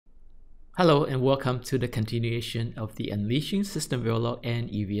Hello and welcome to the continuation of the Unleashing System Verilog and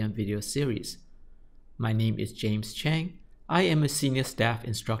UVM video series. My name is James Chang. I am a senior staff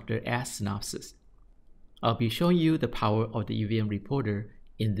instructor at Synopsys. I'll be showing you the power of the UVM Reporter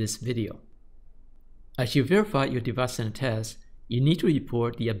in this video. As you verify your device center test, you need to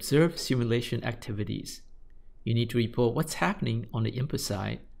report the observed simulation activities. You need to report what's happening on the input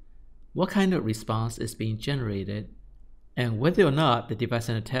side, what kind of response is being generated, and whether or not the device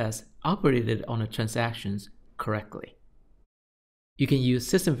center test operated on the transactions correctly. You can use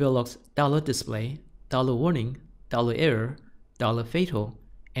System Verilog's $display, $warning, $error, $fatal,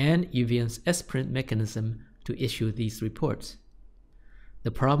 and UVM's sprint mechanism to issue these reports.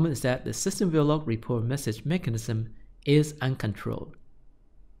 The problem is that the System Verilog report message mechanism is uncontrolled,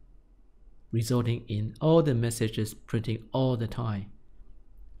 resulting in all the messages printing all the time.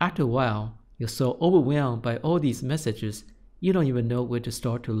 After a while, you're so overwhelmed by all these messages, you don't even know where to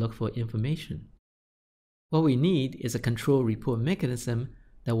start to look for information. What we need is a control report mechanism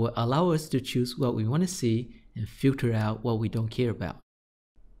that will allow us to choose what we want to see and filter out what we don't care about.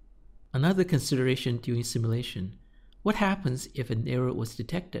 Another consideration during simulation: what happens if an error was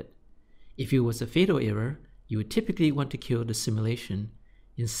detected? If it was a fatal error, you would typically want to kill the simulation.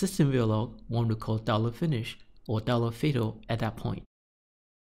 In System Verilog, one would call $finish or $fatal at that point.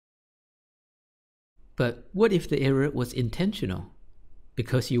 But what if the error was intentional?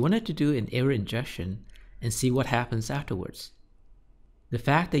 Because you wanted to do an error injection and see what happens afterwards. The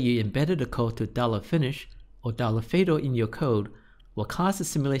fact that you embedded the code to $finish or $fatal in your code will cause the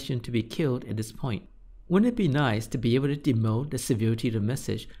simulation to be killed at this point. Wouldn't it be nice to be able to demote the severity of the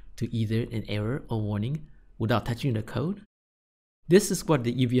message to either an error or warning without touching the code? This is what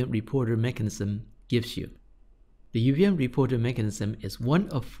the UVM Reporter mechanism gives you. The UVM Reporter mechanism is one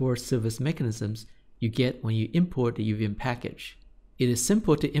of 4 service mechanisms you get when you import the UVM package. It is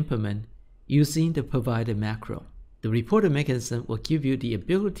simple to implement using the provided macro. The reporter mechanism will give you the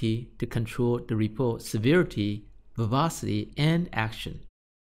ability to control the report severity, verbosity, and action.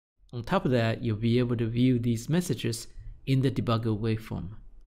 On top of that, you'll be able to view these messages in the debugger waveform.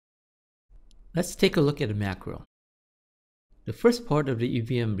 Let's take a look at the macro. The first part of the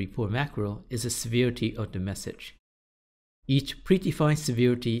UVM report macro is the severity of the message. Each predefined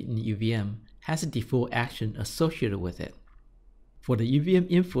severity in UVM has a default action associated with it. For the UVM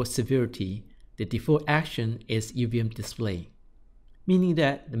info severity, the default action is UVM display, meaning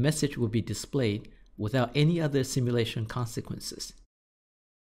that the message will be displayed without any other simulation consequences.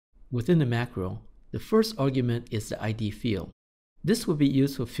 Within the macro, the first argument is the ID field. This will be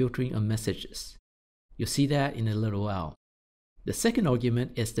used for filtering of messages. You'll see that in a little while. The second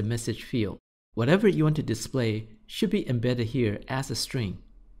argument is the message field. Whatever you want to display should be embedded here as a string.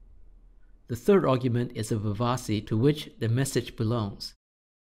 The third argument is the verbosity to which the message belongs.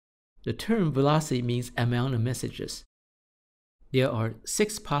 The term velocity means amount of messages. There are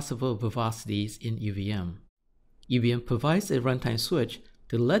 6 possible verbosities in UVM. UVM provides a runtime switch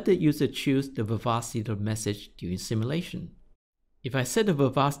to let the user choose the verbosity of the message during simulation. If I set the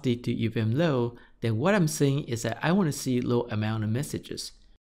verbosity to UVM low, then what I'm saying is that I want to see low amount of messages.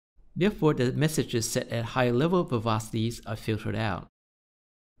 Therefore, the messages set at high level verbosities are filtered out.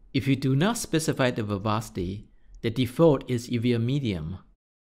 If you do not specify the verbosity, the default is UVM medium,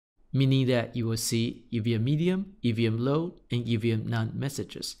 meaning that you will see UVM medium, UVM low, and UVM none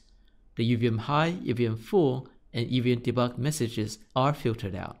messages. The UVM high, UVM full, and UVM debug messages are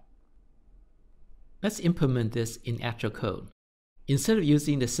filtered out. Let's implement this in actual code. Instead of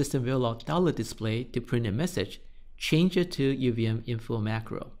using the System Verilog $display to print a message, change it to UVM info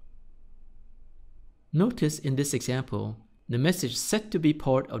macro. Notice in this example, the message is set to be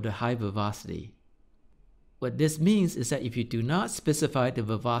part of the high verbosity. What this means is that if you do not specify the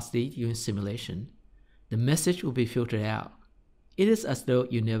verbosity during simulation, the message will be filtered out. It is as though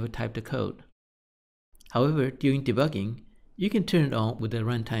you never typed the code. However, during debugging, you can turn it on with a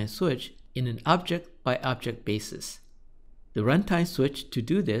runtime switch in an object-by-object basis. The runtime switch to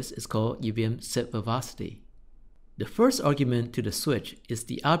do this is called UVM set verbosity. The first argument to the switch is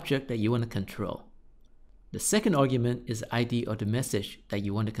the object that you want to control. The second argument is the ID of the message that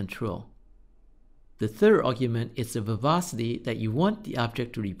you want to control. The third argument is the verbosity that you want the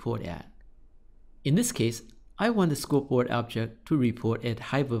object to report at. In this case, I want the scoreboard object to report at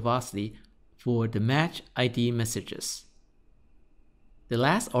high verbosity for the match ID messages. The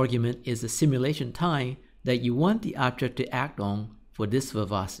last argument is the simulation time that you want the object to act on for this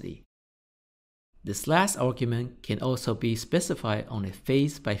verbosity. This last argument can also be specified on a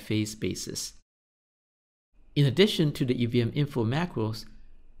phase-by-phase basis. In addition to the UVM info macros,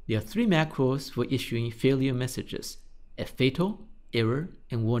 there are 3 macros for issuing failure messages: a fatal, error,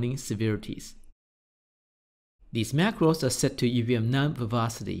 and warning severities. These macros are set to UVM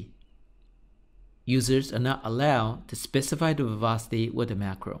non-verbosity. Users are not allowed to specify the verbosity with the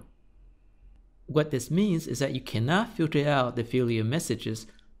macro. What this means is that you cannot filter out the failure messages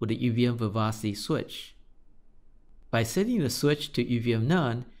with the UVM verbosity switch. By setting the switch to UVM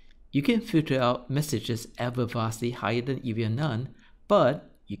none, you can filter out messages at verbosity higher than UVM none,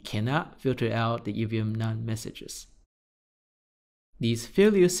 but you cannot filter out the UVM none messages. These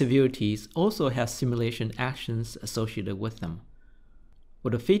failure severities also have simulation actions associated with them.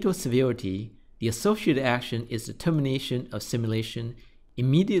 For the fatal severity, the associated action is the termination of simulation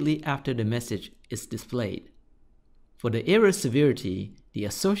immediately after the message is displayed. For the error severity, the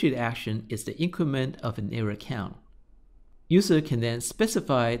associated action is the increment of an error count. User can then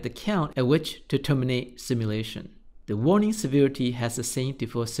specify the count at which to terminate simulation. The warning severity has the same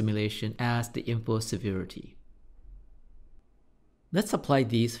default simulation as the info severity. Let's apply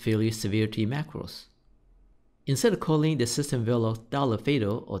these failure severity macros. Instead of calling the system verilog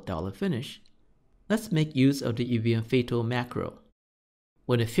 $fatal or $finish, let's make use of the UVM fatal macro.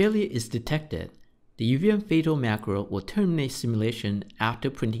 When a failure is detected, the UVM fatal macro will terminate simulation after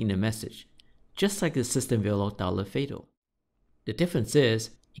printing the message, just like the system verilog $fatal. The difference is,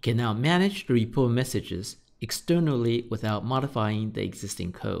 you can now manage the report messages externally without modifying the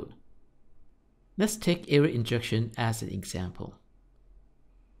existing code. Let's take error injection as an example.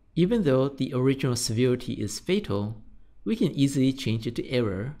 Even though the original severity is fatal, we can easily change it to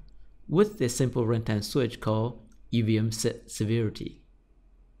error with the simple runtime switch called UVM set severity.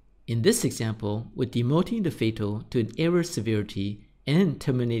 In this example, we're demoting the fatal to an error severity and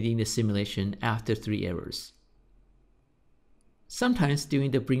terminating the simulation after 3 errors. Sometimes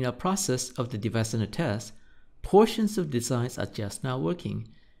during the bring up process of the device under test, portions of designs are just not working,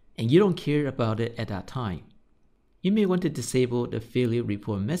 and you don't care about it at that time. You may want to disable the failure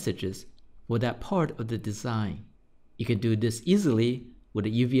report messages for that part of the design. You can do this easily with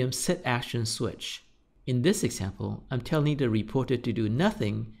the UVM set action switch. In this example, I'm telling the reporter to do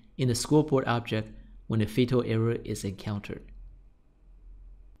nothing in the scoreboard object when a fatal error is encountered.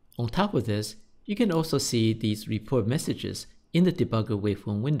 On top of this, you can also see these report messages in the debugger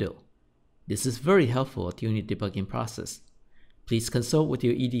waveform window. This is very helpful during the debugging process. Please consult with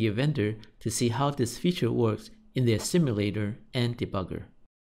your EDA vendor to see how this feature works in their simulator and debugger.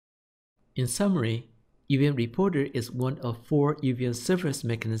 In summary, UVM Reporter is one of 4 UVM service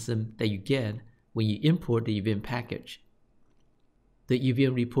mechanisms that you get when you import the UVM package. The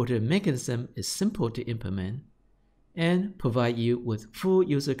UVM Reporter mechanism is simple to implement and provide you with full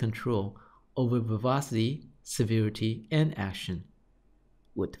user control over verbosity, severity, and action,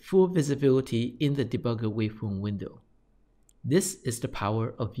 with full visibility in the debugger waveform window. This is the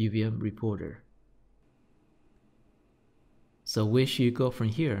power of UVM Reporter. So where should you go from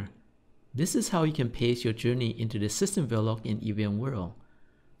here? This is how you can pace your journey into the system verilog in UVM world.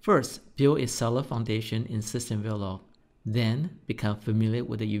 First, build a solid foundation in system verilog. Then, become familiar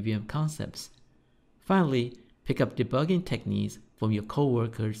with the UVM concepts. Finally, pick up debugging techniques from your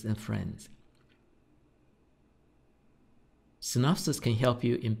coworkers and friends. Synopsys can help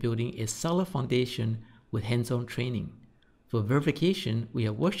you in building a solid foundation with hands-on training. For verification, we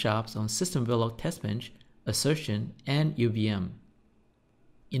have workshops on System Verilog Test Bench, Assertion, and UVM.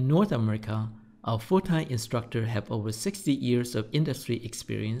 In North America, our full-time instructors have over 60 years of industry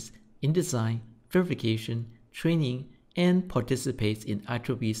experience in design, verification, training, and participates in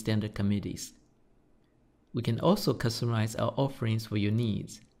IEEE standard committees. We can also customize our offerings for your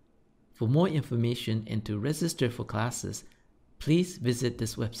needs. For more information and to register for classes, please visit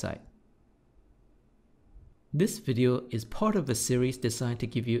this website. This video is part of a series designed to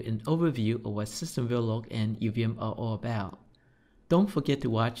give you an overview of what System Verilog and UVM are all about. Don't forget to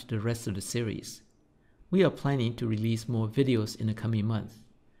watch the rest of the series. We are planning to release more videos in the coming months.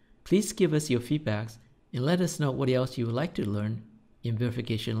 Please give us your feedbacks and let us know what else you would like to learn in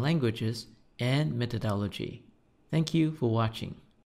verification languages and methodology. Thank you for watching.